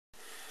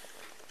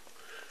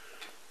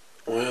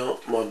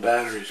Well, my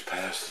battery's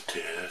passed the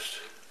test.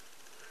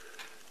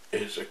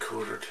 It's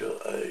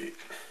 7:45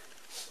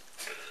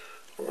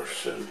 or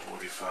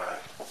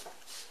 7:45.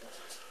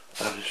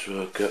 I just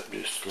woke up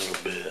just a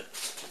little bit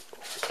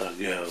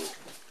ago.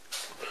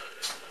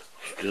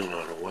 Still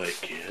not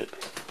awake yet.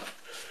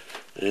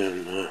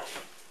 And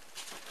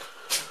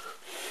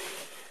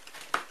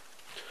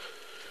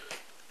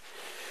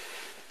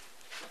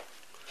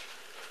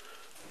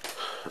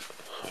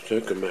I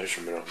took a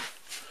measurement on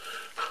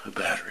the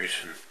batteries,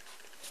 and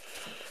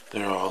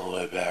they're all the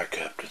way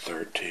back up to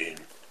 13.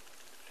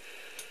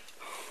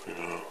 You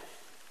know,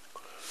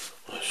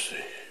 let's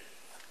see.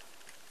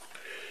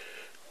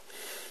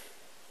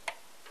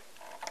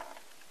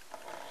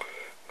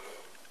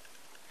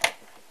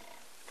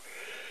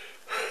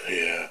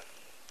 Yeah,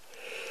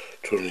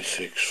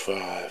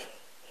 26.5.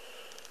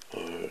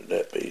 Would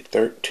that be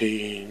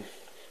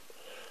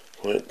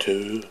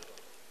 13.2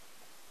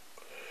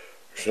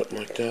 or something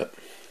like that?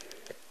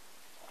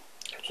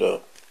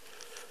 So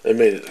they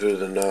made it through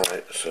the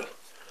night. So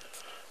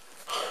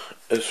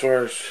as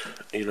far as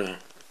it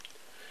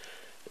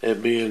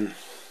being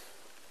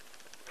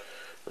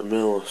the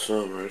middle of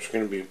summer, it's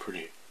going to be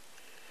pretty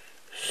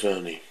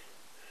sunny.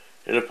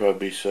 It'll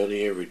probably be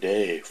sunny every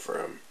day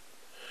from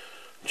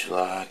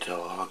July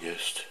till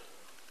August.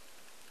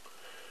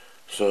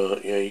 So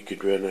yeah, you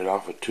could run it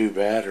off of 2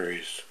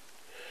 batteries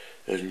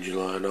in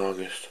July and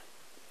August.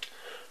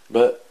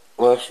 But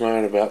last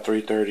night about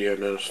 3:30, I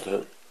noticed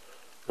that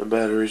the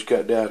batteries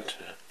got down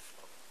to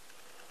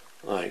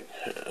like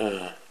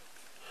I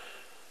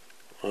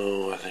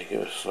think it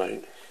was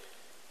like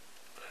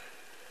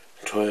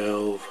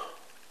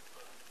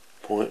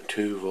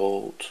 12.2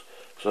 volts.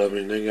 So I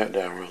mean, they got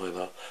down really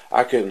low.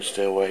 I couldn't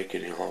stay awake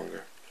any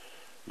longer.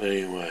 But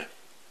anyway,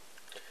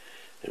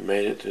 it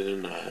made it through the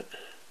night.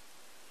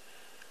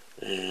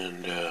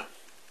 And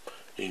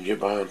you can get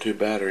by on 2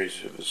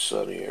 batteries if it's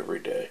sunny every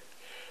day.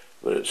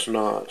 But it's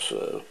not,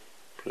 so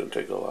it's going to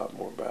take a lot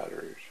more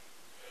batteries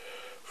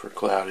for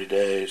cloudy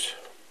days.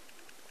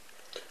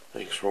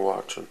 Thanks for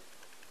watching.